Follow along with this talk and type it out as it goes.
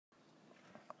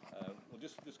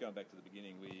going back to the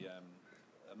beginning,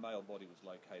 a male body was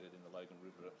located in the Logan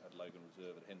River at Logan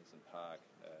Reserve at Henderson Park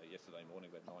yesterday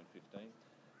morning about 9:15.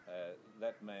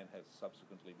 That man has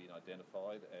subsequently been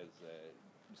identified as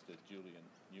Mr. Julian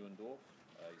Neuendorf.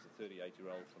 He's a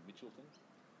 38-year-old from Mitchelton.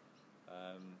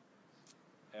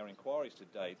 Our inquiries to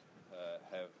date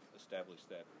have established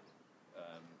that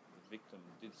the victim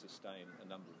did sustain a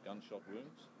number of gunshot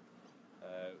wounds.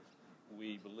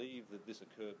 We believe that this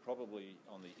occurred probably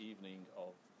on the evening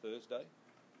of Thursday,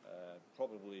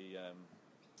 probably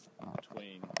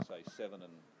between, say, 7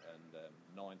 and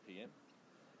 9 p.m.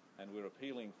 And we're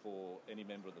appealing for any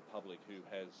member of the public who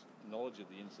has knowledge of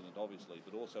the incident, obviously,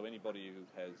 but also anybody who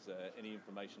has any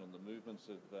information on the movements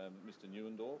of Mr.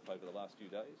 Neuendorf over the last few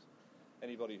days,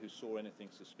 anybody who saw anything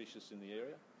suspicious in the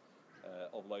area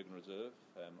of Logan Reserve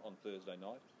on Thursday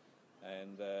night,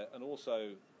 and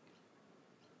also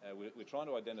we're trying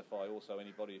to identify also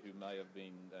anybody who may have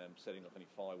been setting off any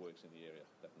fireworks in the area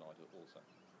that night also.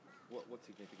 What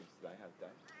significance do they have,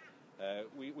 Dave?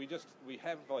 We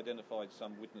have identified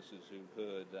some witnesses who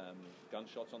heard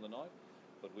gunshots on the night,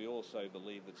 but we also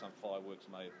believe that some fireworks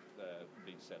may have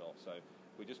been set off. So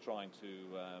we're just trying to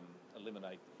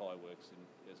eliminate the fireworks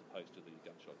as opposed to the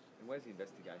gunshots. And where's the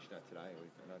investigation at today?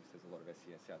 I noticed there's a lot of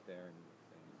SES out there, and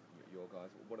your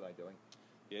guys. What are they doing?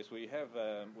 Yes, we have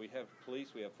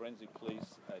police, we have forensic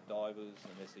police, divers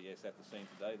and SES at the scene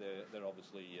today. They're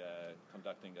obviously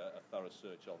conducting a thorough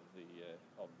search of the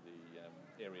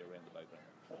area around the boat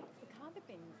ramp. The car that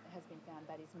has been found,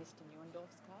 that is Mr.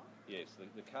 Neuendorf's car? Yes,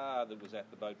 the car that was at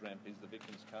the boat ramp is the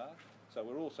victim's car. So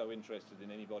we're also interested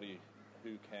in anybody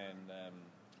who can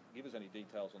give us any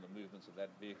details on the movements of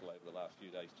that vehicle over the last few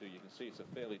days too. You can see it's a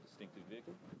fairly distinctive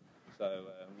vehicle. So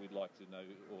we'd like to know,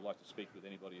 or like to speak with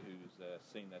anybody who's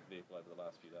seen that vehicle over the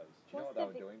last few days. Do you know what they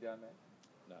were doing down there?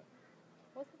 No.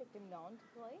 Was the victim known to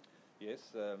police? Yes,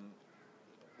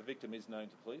 the victim is known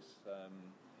to police.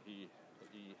 He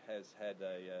has had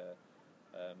a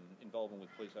involvement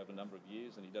with police over a number of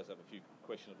years, and he does have a few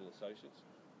questionable associates.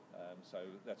 So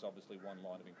that's obviously one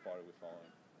line of inquiry we're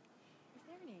following. Is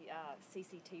there any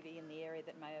CCTV in the area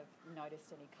that may have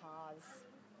noticed any cars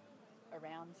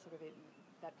around sort of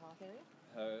that park area?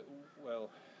 Well,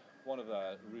 one of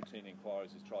our routine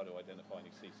inquiries is try to identify any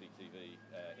CCTV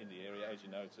in the area. As you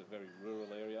know, it's a very rural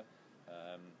area,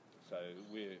 so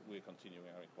we're continuing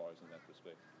our inquiries in that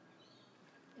respect.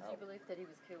 Is your belief that he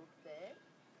was killed there?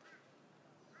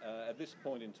 At this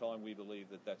point in time, we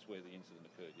believe that that's where the incident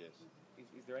occurred, yes.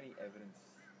 Is there any evidence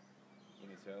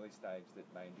in this early stage that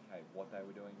may indicate what they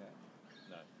were doing there?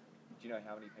 No. Do you know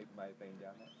how many people may have been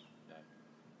down there? No.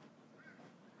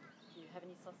 Do you have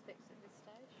any suspects at this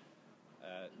stage?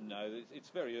 No, it's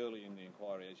very early in the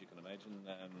inquiry, as you can imagine,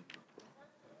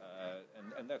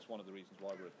 and that's one of the reasons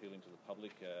why we're appealing to the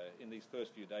public. In these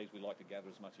first few days, we like to gather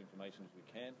as much information as we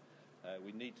can.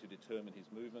 We need to determine his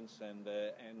movements and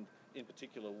in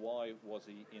particular, why was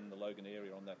he in the Logan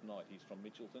area on that night? He's from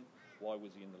Mitchelton. Why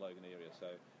was he in the Logan area? So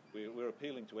we're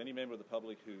appealing to any member of the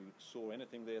public who saw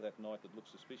anything there that night that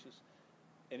looked suspicious,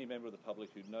 any member of the public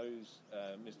who knows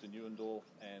Mr. Neuendorf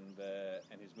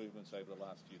and his movements over the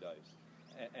last few days,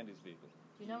 and his vehicle.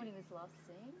 Do you know when he was last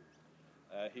seen?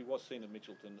 He was seen at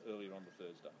Mitchelton earlier on the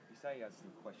Thursday. You say he has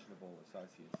some questionable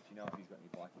associates. Do you know if he's got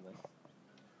any biking lists?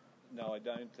 No, I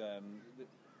don't.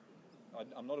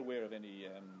 I'm not aware of any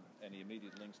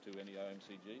immediate links to any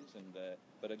OMCGs,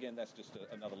 but again, that's just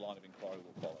another line of inquiry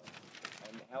we'll follow.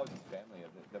 And how is his family?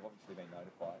 They've obviously been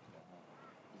notified.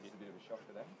 Is this a bit of a shock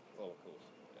for them? Well, of course.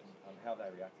 Yes. How have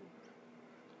they reacted?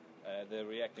 They're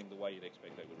reacting the way you'd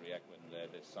expect they would react when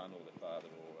their son or their father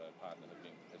or partner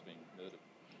has been murdered.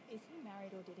 Is he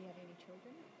married or did he have any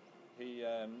children? He,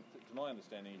 to my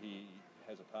understanding, he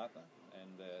has a partner,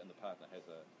 and the partner has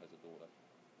a daughter.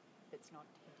 That's not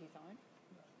his own?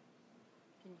 No.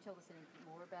 Can you tell us anything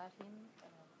more about him?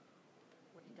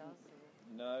 What he does? Or?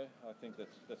 No, I think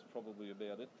that's probably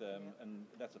about it. And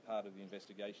that's a part of the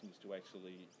investigation, is to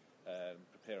actually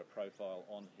prepare a profile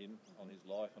on him, on his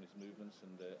life, on his movements,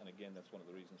 and again, that's one of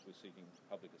the reasons we're seeking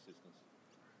public assistance.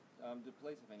 Do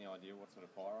police have any idea what sort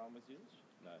of firearm was used?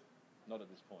 No, not at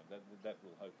this point. That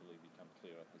will hopefully become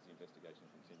clearer as the investigation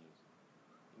continues.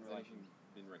 Has anything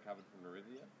been recovered from the river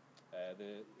yet?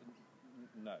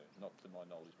 No, not to my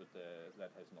knowledge, but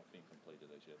that has not been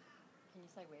completed as yet. Can you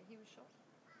say where he was shot?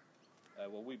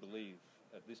 Well, we believe,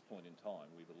 at this point in time,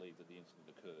 we believe that the incident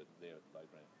occurred there at the boat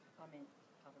ramp. I meant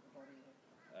part of the body.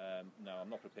 No,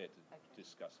 I'm not prepared to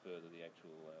discuss further the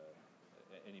actual,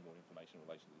 any more information in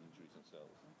relation to the injuries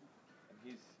themselves. And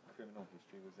his criminal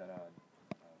history, was that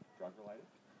drug related?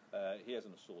 He has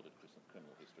an assorted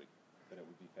criminal history. But it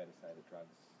would be fair to say that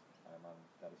drugs among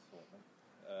that assortment?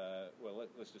 Well,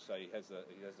 let's just say he has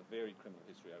a varied criminal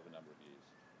history over a number of years.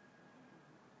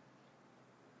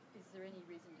 Is there any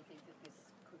reason to think that this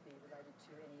could be related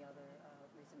to any other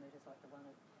recent murders like the one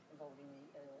involving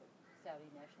the Saudi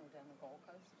national down the Gold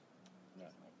Coast? No.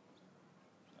 Recently?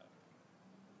 No.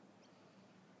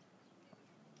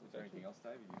 Was there anything else,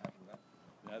 Dave? Are you happy with that?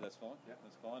 No, that's fine. Yeah.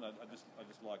 That's fine. I just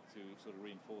like to sort of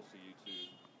reinforce to you to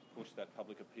push that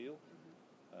public appeal,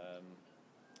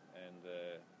 and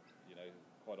you know,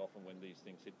 quite often when these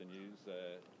things hit the news,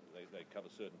 they cover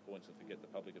certain points and forget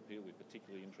the public appeal. We're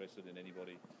particularly interested in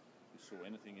anybody who saw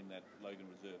anything in that Logan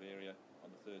Reserve area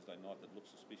on the Thursday night that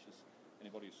looked suspicious,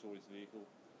 anybody who saw his vehicle,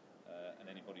 and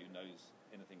anybody who knows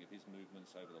anything of his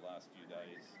movements over the last few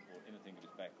days, or anything of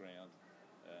his background,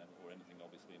 or anything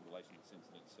obviously in relation to this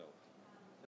incident itself.